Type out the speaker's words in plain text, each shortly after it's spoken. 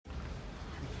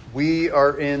We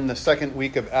are in the second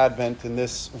week of Advent, and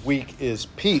this week is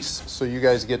peace. So you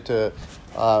guys get to,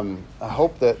 I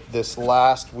hope that this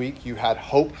last week you had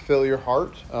hope fill your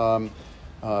heart, and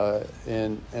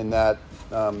that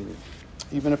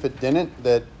even if it didn't,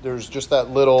 that there's just that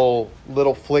little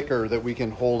flicker that we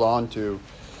can hold on to.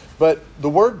 But the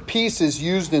word peace is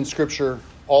used in Scripture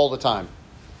all the time.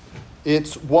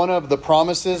 It's one of the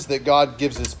promises that God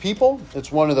gives his people.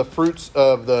 It's one of the fruits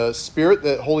of the Spirit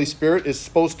that Holy Spirit is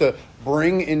supposed to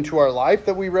bring into our life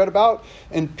that we read about.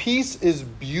 And peace is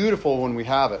beautiful when we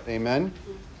have it. Amen.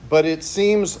 But it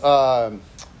seems so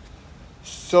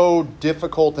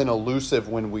difficult and elusive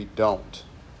when we don't.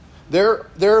 There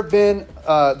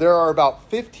are about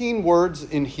 15 words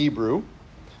in Hebrew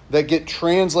that get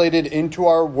translated into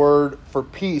our word for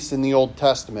peace in the Old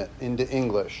Testament into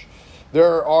English.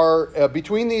 There are,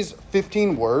 between these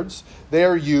 15 words, they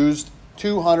are used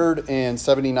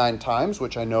 279 times,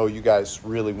 which I know you guys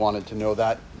really wanted to know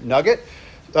that nugget.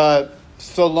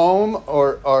 Shalom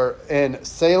and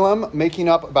Salem making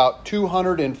up about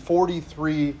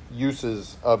 243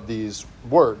 uses of these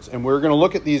words. And we're going to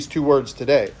look at these two words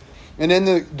today. And in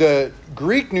the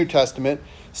Greek New Testament,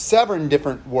 7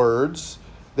 different words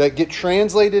that get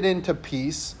translated into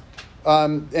peace.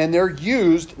 And they're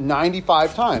used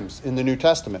 95 times in the New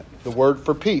Testament, the word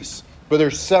for peace. But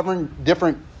there's 7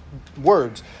 different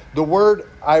words. The word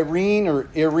Irene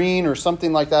or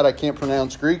something like that, I can't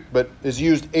pronounce Greek, but is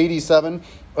used 87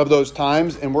 of those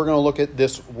times. And we're going to look at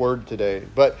this word today.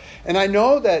 And I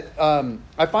know that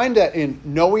I find that in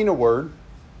knowing a word,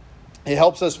 it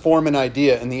helps us form an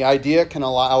idea. And the idea can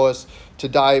allow us to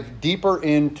dive deeper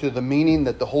into the meaning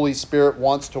that the Holy Spirit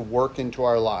wants to work into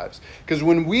our lives. Because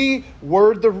when we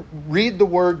read the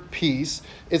word peace,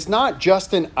 it's not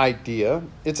just an idea,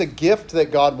 it's a gift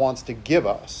that God wants to give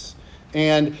us.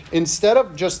 And instead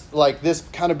of just like this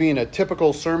kind of being a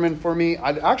typical sermon for me,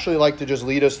 I'd actually like to just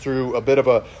lead us through a bit of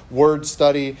a word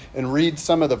study and read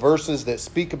some of the verses that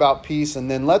speak about peace,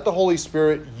 and then let the Holy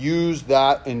Spirit use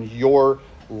that in your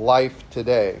life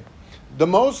today. The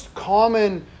most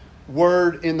common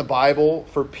word in the Bible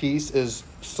for peace is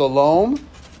shalom,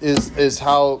 is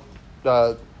how,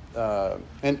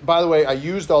 and by the way, I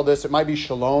used all this. It might be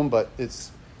shalom, but it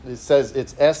says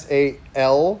it's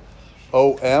SALOM,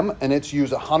 and it's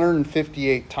used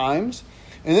 158 times.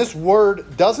 And this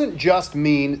word doesn't just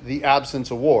mean the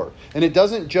absence of war, and it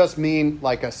doesn't just mean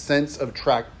like a sense of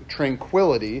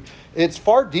tranquility. It's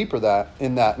far deeper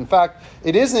in that. In fact,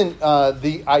 it isn't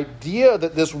the idea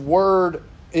that this word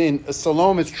in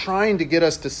Shalom is trying to get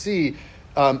us to see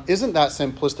isn't that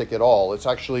simplistic at all. It's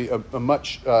actually a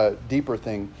much deeper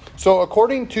thing. So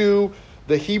according to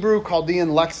the Hebrew Chaldean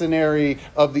Lectionary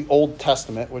of the Old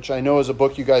Testament, which I know is a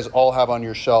book you guys all have on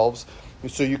your shelves,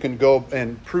 so you can go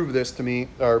and prove this to me,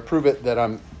 or prove it that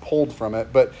I'm pulled from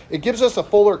it. But it gives us a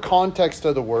fuller context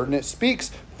of the word, and it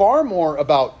speaks far more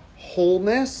about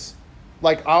wholeness,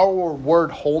 like our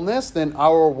word wholeness, than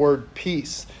our word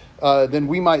peace, than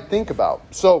we might think about.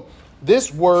 So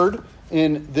this word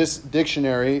in this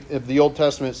dictionary of the Old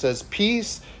Testament says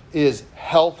peace is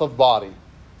health of body.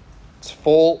 It's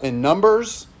full in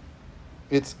numbers.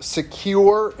 It's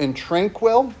secure and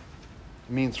tranquil.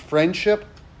 It means friendship,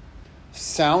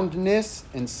 soundness,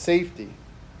 and safety.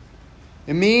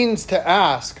 It means to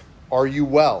ask, are you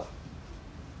well?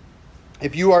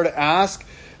 If you are to ask,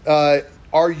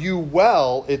 are you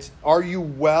well? It's, are you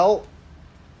well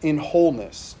in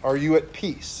wholeness? Are you at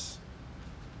peace?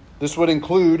 This would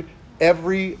include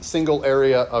every single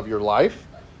area of your life,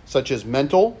 such as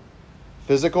mental,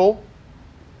 physical,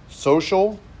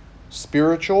 social,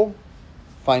 spiritual,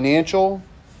 financial,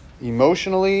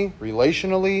 emotionally,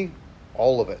 relationally,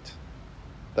 all of it.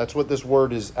 That's what this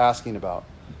word is asking about.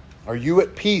 Are you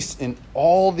at peace in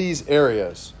all these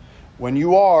areas? When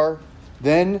you are,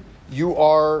 then you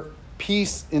are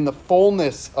peace in the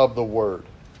fullness of the word.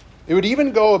 It would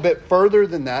even go a bit further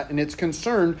than that, and it's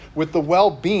concerned with the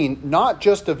well-being, not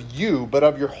just of you, but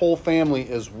of your whole family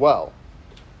as well.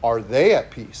 Are they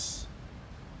at peace?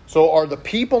 So are the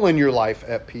people in your life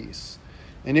at peace?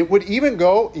 And it would even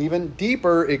go even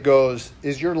deeper. It goes,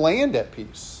 is your land at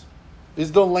peace?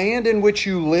 Is the land in which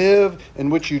you live, in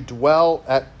which you dwell,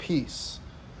 at peace?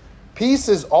 Peace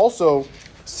is also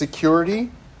security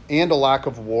and a lack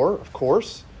of war, of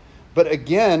course. But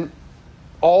again,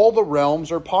 all the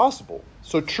realms are possible.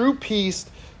 So true peace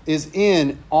is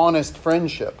in honest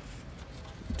friendship.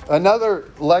 Another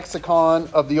lexicon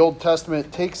of the Old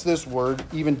Testament takes this word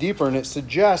even deeper, and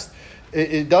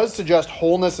it does suggest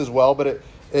wholeness as well, but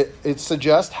it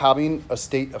suggests having a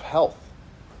state of health.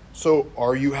 So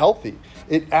are you healthy?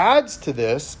 It adds to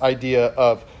this idea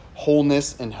of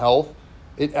wholeness and health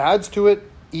It adds to it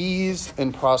ease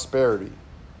and prosperity.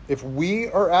 If we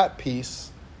are at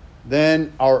peace,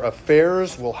 then our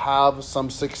affairs will have some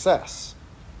success.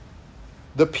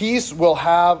 The peace will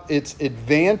have its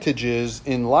advantages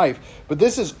in life, but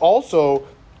this is also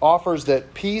offers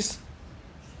that peace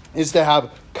is to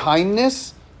have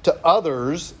kindness to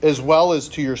others as well as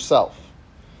to yourself.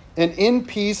 And in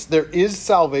peace, there is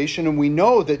salvation, and we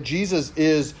know that Jesus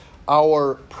is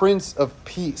our Prince of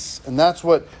Peace. And that's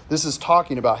what this is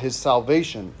talking about. His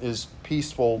salvation is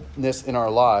peacefulness in our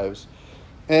lives.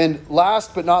 And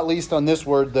last but not least on this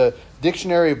word, the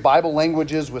Dictionary of Bible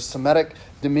Languages with Semitic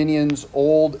dominions,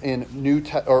 Old and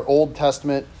Old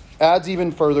Testament, adds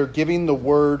even further, giving the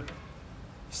word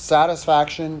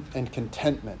satisfaction and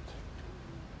contentment,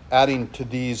 adding to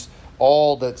these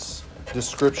all that's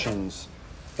descriptions.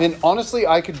 And honestly,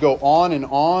 I could go on and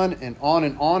on and on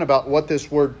and on about what this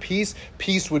word peace.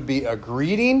 Peace would be a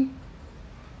greeting,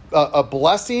 a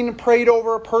blessing prayed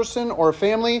over a person or a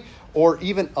family, or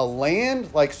even a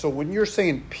land. Like, so when you're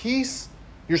saying peace,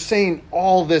 you're saying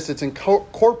all this. It's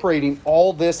incorporating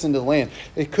all this into the land.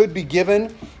 It could be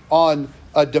given on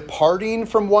a departing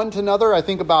from one to another. I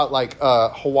think about like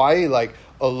Hawaii, like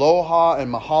aloha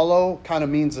and mahalo kind of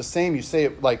means the same. You say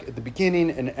it like at the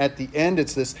beginning and at the end.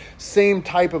 It's this same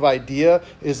type of idea.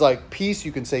 Is like peace.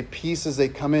 You can say peace as they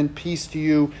come in, peace to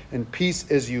you, and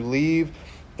peace as you leave.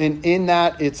 And in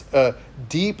that, it's a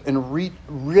deep and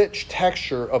rich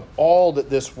texture of all that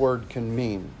this word can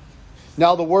mean.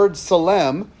 Now, the word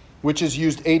salem, which is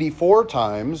used 84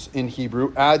 times in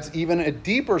Hebrew, adds even a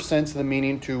deeper sense of the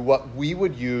meaning to what we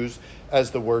would use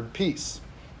as the word peace.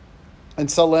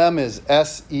 And salem is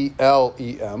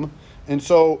S-E-L-E-M. And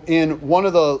so in one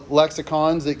of the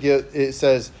lexicons, it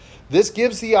says, this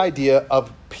gives the idea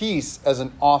of peace as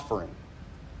an offering.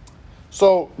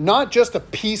 So not just a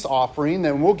peace offering,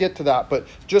 then we'll get to that, but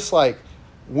just like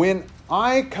when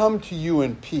I come to you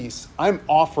in peace, I'm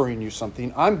offering you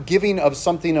something. I'm giving of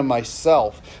something of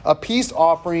myself. A peace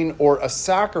offering or a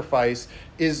sacrifice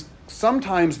is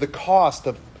sometimes the cost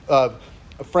of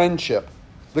friendship.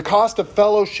 The cost of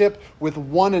fellowship with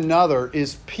one another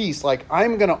is peace. Like,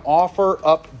 I'm going to offer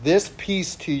up this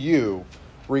peace to you,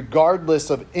 regardless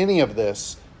of any of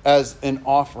this, as an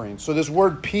offering. So this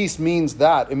word peace means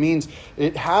that. It means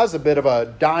it has a bit of a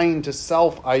dying to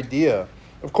self idea.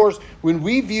 Of course, when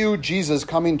we view Jesus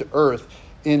coming to earth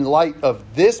in light of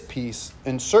this peace,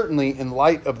 and certainly in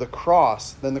light of the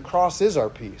cross, then the cross is our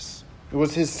peace. It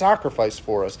was his sacrifice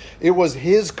for us. It was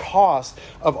his cost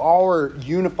of our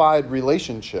unified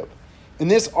relationship. And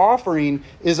this offering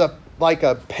is like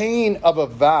a paying of a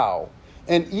vow.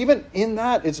 And even in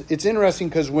that, it's interesting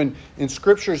because when in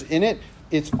scriptures in it,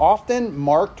 it's often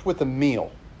marked with a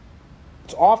meal.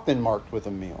 It's often marked with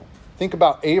a meal. Think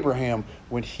about Abraham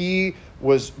when he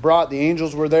was brought, the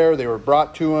angels were there, they were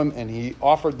brought to him, and he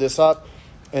offered this up,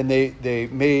 and they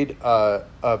made a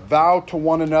vow to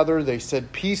one another. They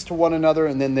said peace to one another,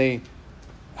 and then they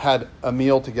had a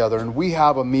meal together. And we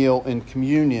have a meal in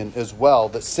communion as well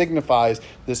that signifies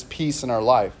this peace in our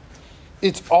life.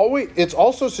 It's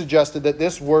also suggested that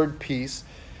this word peace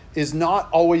is not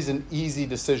always an easy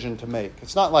decision to make.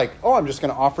 It's not like, oh, I'm just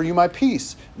going to offer you my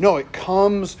peace. No, it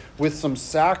comes with some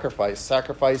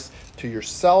sacrifice to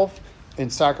yourself,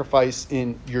 and sacrifice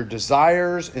in your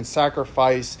desires, and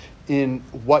sacrifice in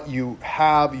what you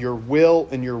have, your will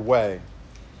and your way.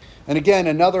 And again,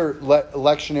 another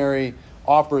lectionary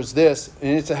offers this,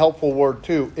 and it's a helpful word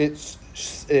too. It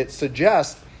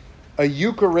suggests a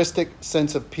Eucharistic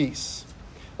sense of peace.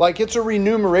 Like it's a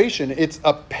remuneration. It's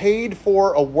a paid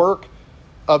for a work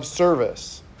of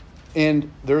service.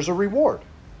 And there's a reward.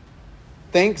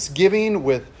 Thanksgiving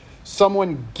with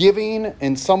someone giving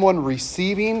and someone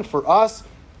receiving. For us,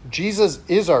 Jesus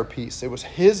is our peace. It was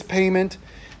his payment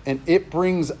and it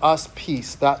brings us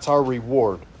peace. That's our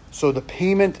reward. So the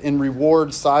payment and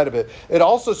reward side of it. It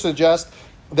also suggests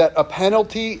that a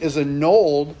penalty is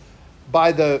annulled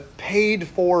by the paid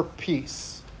for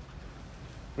peace,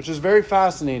 which is very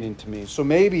fascinating to me. So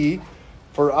maybe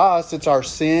for us, it's our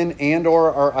sin and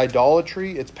or our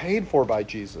idolatry. It's paid for by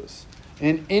Jesus.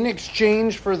 And in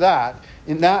exchange for that,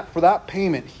 for that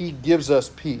payment, he gives us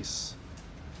peace.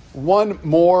 One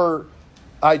more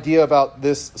idea about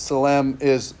this Salem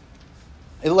is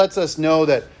it lets us know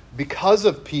that because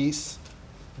of peace,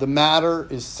 the matter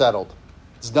is settled.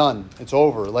 It's done. It's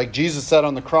over. Like Jesus said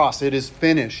on the cross, it is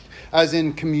finished. As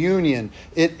in communion,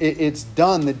 it's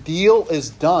done. The deal is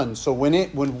done. So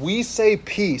when we say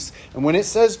peace, and when it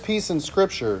says peace in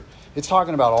Scripture, it's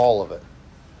talking about all of it.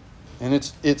 And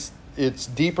it's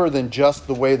deeper than just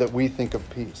the way that we think of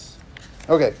peace.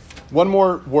 Okay, one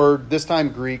more word, this time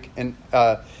Greek, and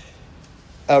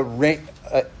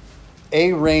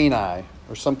eirene,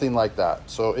 or something like that.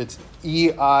 So it's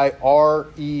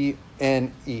Eirene.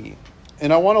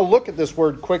 And I want to look at this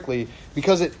word quickly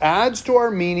because it adds to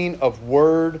our meaning of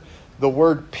the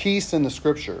word peace in the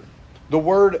scripture. The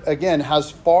word, again, has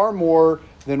far more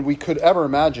than we could ever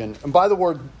imagine. And by the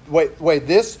way,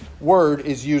 this word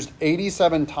is used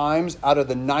 87 times out of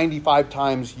the 95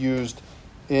 times used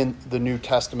in the New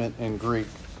Testament in Greek.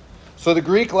 So the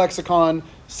Greek lexicon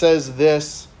says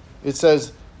this. It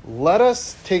says, let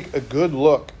us take a good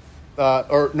look.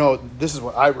 This is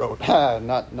what I wrote,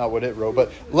 not what it wrote.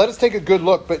 But let us take a good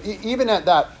look. But even at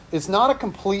that, it's not a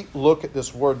complete look at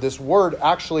this word. This word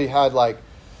actually had like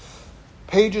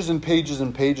pages and pages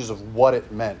and pages of what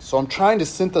it meant. So I'm trying to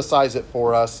synthesize it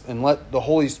for us and let the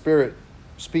Holy Spirit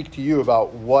speak to you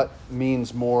about what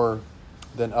means more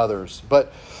than others.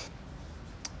 But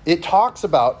it talks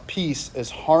about peace as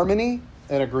harmony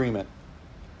and agreement.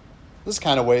 This is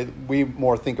kind of way we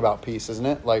more think about peace, isn't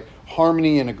it? Like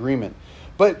harmony and agreement.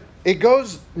 But it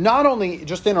goes not only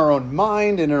just in our own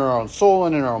mind and in our own soul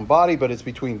and in our own body, but it's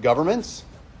between governments,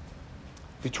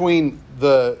 between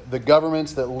the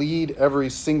governments that lead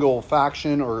every single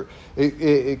faction, or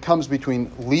it comes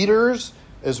between leaders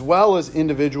as well as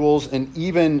individuals, and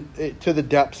even to the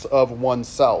depths of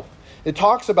oneself. It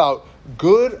talks about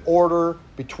good order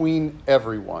between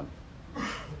everyone.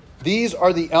 These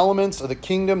are the elements of the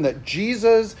kingdom that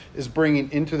Jesus is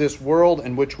bringing into this world,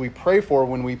 and which we pray for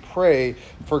when we pray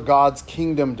for God's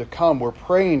kingdom to come. We're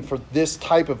praying for this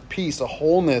type of peace, a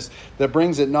wholeness that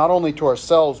brings it not only to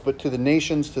ourselves, but to the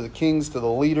nations, to the kings, to the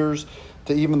leaders,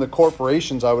 to even the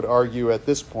corporations, I would argue, at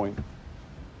this point.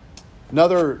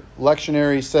 Another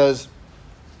lectionary says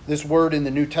this word in the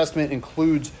New Testament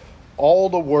includes all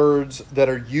the words that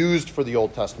are used for the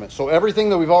Old Testament. So everything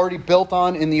that we've already built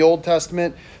on in the Old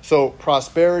Testament, so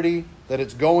prosperity, that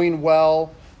it's going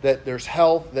well, that there's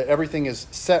health, that everything is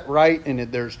set right, and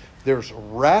there's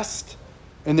rest,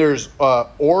 and there's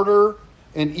order,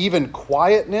 and even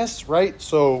quietness, right?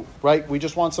 So, right, we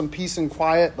just want some peace and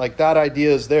quiet, like that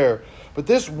idea is there. But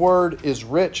this word is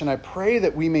rich, and I pray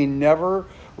that we may never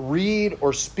read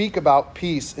or speak about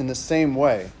peace in the same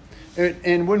way.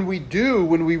 And when we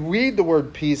read the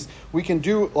word peace, we can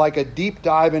do like a deep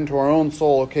dive into our own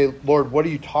soul. Okay, Lord, what are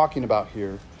you talking about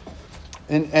here?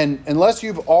 And unless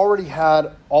you've already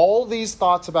had all these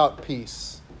thoughts about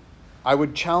peace, I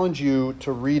would challenge you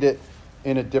to read it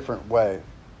in a different way.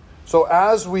 So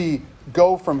as we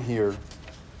go from here,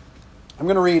 I'm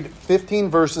going to read 15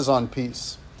 verses on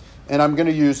peace. And I'm going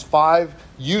to use 5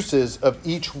 uses of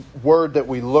each word that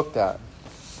we looked at.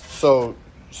 So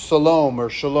Shalom or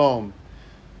shalom.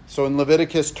 So in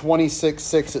Leviticus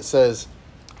 26:6 it says,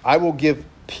 I will give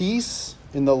peace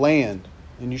in the land,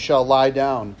 and you shall lie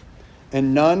down,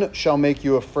 and none shall make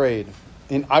you afraid.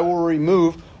 And I will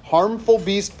remove harmful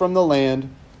beast from the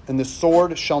land, and the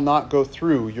sword shall not go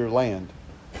through your land.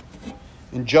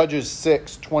 In Judges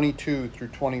 6:22 through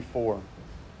 24.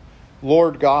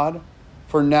 Lord God,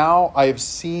 for now I have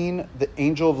seen the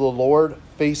angel of the Lord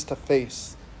face to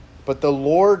face. But the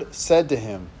Lord said to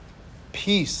him,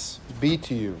 peace be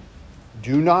to you.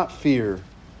 Do not fear.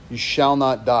 You shall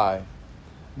not die.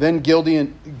 Then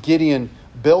Gideon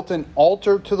built an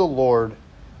altar to the Lord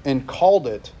and called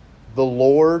it, The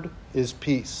Lord is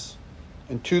Peace.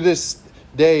 And to this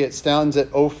day it stands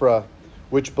at Ophrah,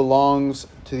 which belongs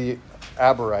to the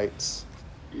Abarites.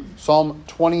 Psalm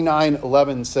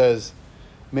 29:11 says,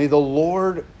 May the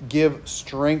Lord give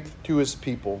strength to his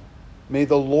people. May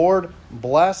the Lord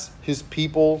bless his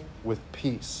people with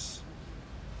peace.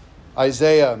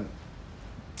 Isaiah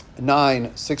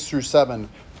 9:6 through 7.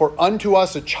 For unto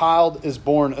us a child is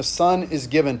born, a son is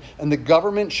given, and the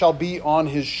government shall be on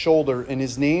his shoulder, and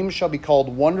his name shall be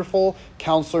called Wonderful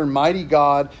Counselor, Mighty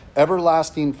God,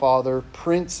 Everlasting Father,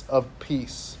 Prince of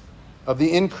Peace. Of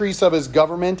the increase of his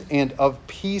government and of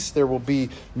peace there will be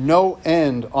no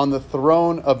end on the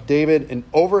throne of David and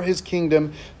over his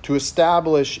kingdom, to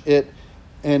establish it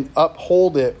and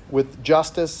uphold it with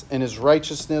justice and his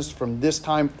righteousness from this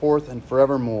time forth and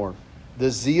forevermore.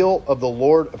 The zeal of the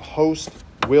Lord of hosts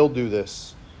will do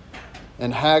this.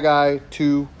 And Haggai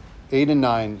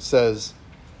 2:8-9 says,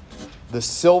 The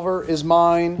silver is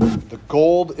mine, the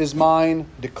gold is mine,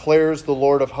 declares the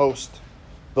Lord of hosts.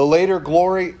 The later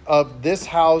glory of this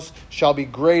house shall be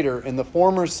greater. And the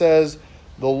former says,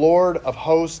 The Lord of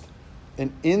hosts,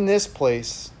 and in this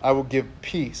place I will give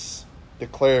peace,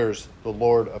 declares the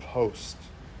Lord of hosts.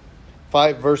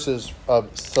 5 verses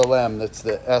of Selem, that's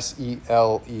the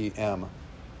Selem.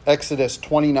 Exodus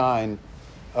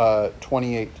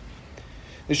 29:28.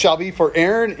 It shall be for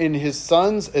Aaron and his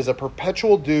sons as a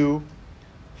perpetual dew,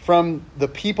 from the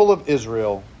people of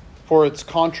Israel for its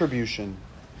contribution.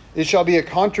 It shall be a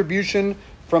contribution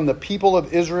from the people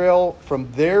of Israel,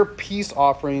 from their peace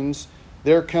offerings,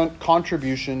 their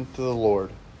contribution to the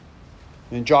Lord.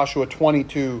 In Joshua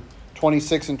 22,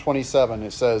 26 and 27,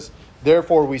 it says,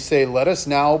 Therefore we say, let us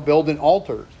now build an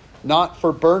altar, not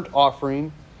for burnt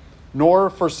offering, nor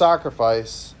for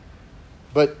sacrifice,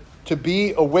 but to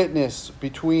be a witness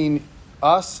between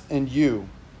us and you,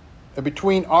 and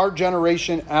between our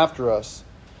generation after us,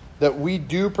 that we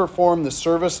do perform the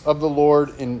service of the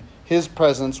Lord in his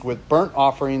presence with burnt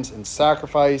offerings and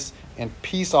sacrifice and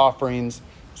peace offerings,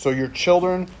 so your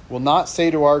children will not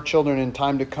say to our children in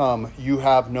time to come, you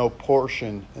have no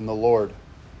portion in the Lord.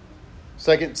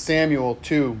 2 Samuel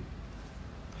 2,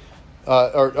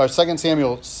 or 2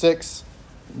 Samuel 6,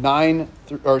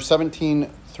 17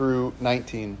 through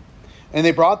 19. And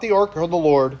they brought the ark of the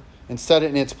Lord and set it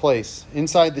in its place,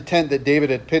 inside the tent that David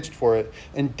had pitched for it.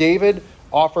 And David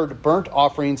offered burnt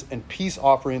offerings and peace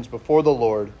offerings before the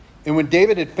Lord. And when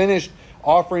David had finished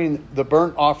offering the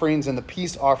burnt offerings and the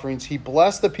peace offerings, he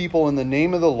blessed the people in the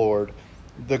name of the Lord,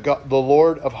 the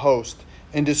Lord of hosts,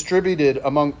 and distributed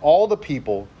among all the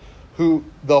people,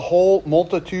 the whole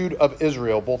multitude of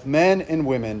Israel, both men and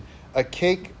women, a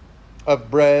cake of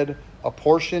bread, a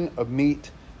portion of meat,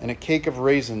 and a cake of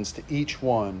raisins to each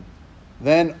one.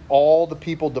 Then all the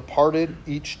people departed,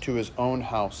 each to his own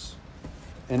house.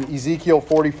 In Ezekiel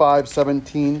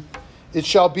 45:17, it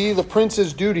shall be the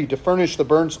prince's duty to furnish the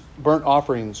burnt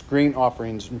offerings, grain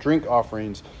offerings, and drink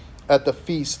offerings at the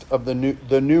feast of the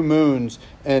new moons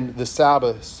and the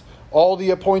Sabbaths. All the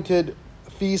appointed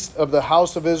feast of the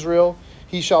house of Israel,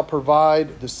 he shall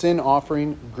provide the sin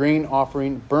offering, grain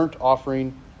offering, burnt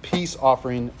offering, peace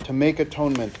offering, to make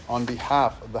atonement on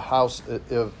behalf of the house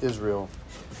of Israel.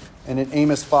 And in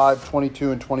Amos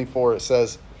 5:22 and 24, it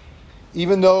says,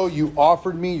 Even though you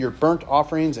offered me your burnt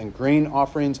offerings and grain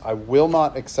offerings, I will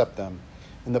not accept them.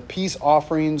 And the peace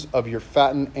offerings of your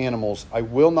fattened animals, I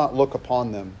will not look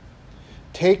upon them.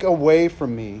 Take away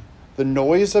from me the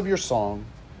noise of your song.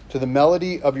 To the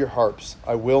melody of your harps,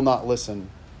 I will not listen.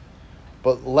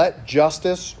 But let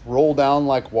justice roll down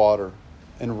like water,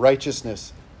 and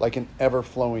righteousness like an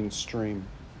ever-flowing stream.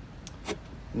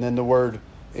 And then the word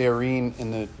erin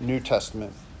in the New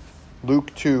Testament.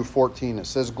 Luke 2:14, it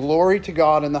says, Glory to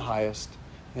God in the highest,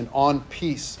 and on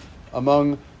peace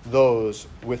among those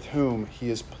with whom he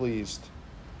is pleased.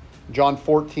 John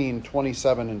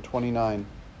 14:27 and 29.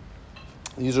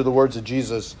 These are the words of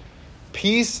Jesus.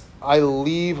 Peace I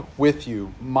leave with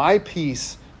you. My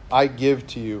peace I give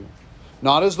to you.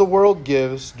 Not as the world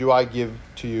gives, do I give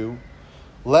to you.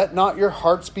 Let not your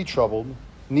hearts be troubled,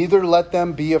 neither let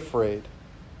them be afraid.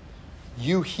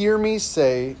 You hear me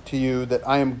say to you that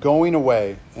I am going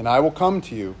away, and I will come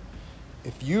to you.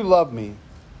 If you love me,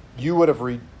 you would have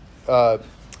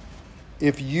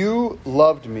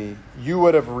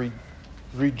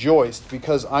rejoiced,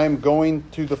 because I am going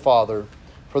to the Father,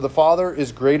 for the Father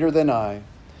is greater than I.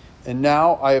 And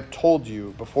now I have told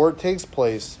you before it takes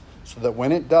place, so that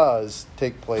when it does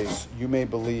take place, you may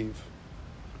believe.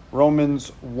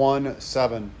 Romans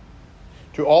 1:7.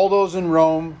 To all those in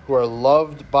Rome who are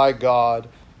loved by God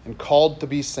and called to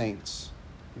be saints,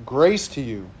 grace to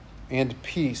you and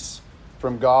peace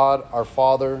from God our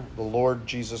Father, the Lord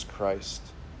Jesus Christ.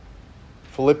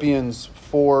 Philippians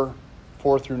 4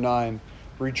 through 9.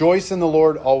 Rejoice in the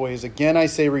Lord always. Again I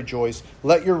say rejoice.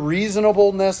 Let your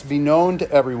reasonableness be known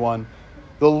to everyone.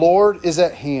 The Lord is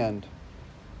at hand.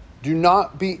 Do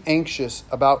not be anxious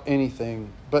about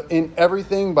anything, but in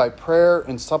everything by prayer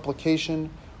and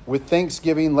supplication, with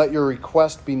thanksgiving, let your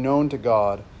request be known to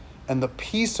God. And the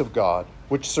peace of God,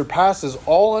 which surpasses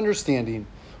all understanding,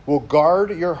 will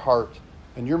guard your heart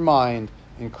and your mind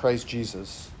in Christ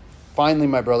Jesus. Finally,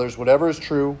 my brothers, whatever is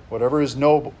true, whatever is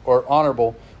noble or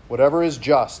honorable, whatever is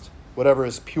just, whatever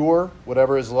is pure,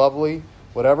 whatever is lovely,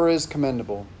 whatever is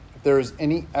commendable, if there is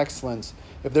any excellence,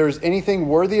 if there is anything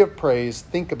worthy of praise,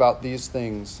 think about these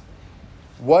things.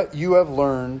 What you have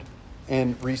learned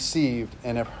and received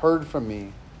and have heard from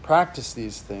me, practice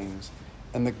these things,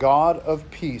 and the God of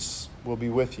peace will be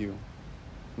with you.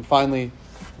 And finally,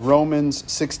 Romans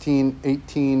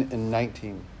 16:18 and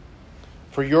 19.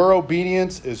 For your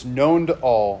obedience is known to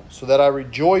all, so that I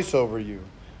rejoice over you.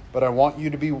 But I want you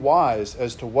to be wise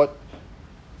as to what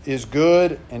is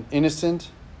good and innocent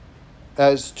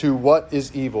as to what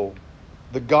is evil.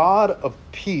 The God of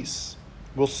peace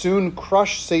will soon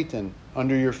crush Satan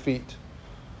under your feet.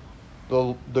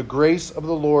 The grace of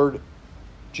the Lord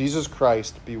Jesus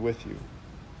Christ be with you.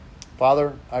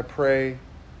 Father, I pray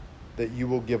that you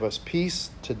will give us peace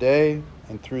today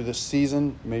and through this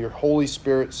season. May your Holy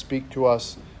Spirit speak to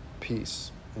us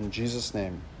peace. In Jesus'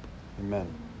 name,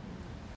 amen.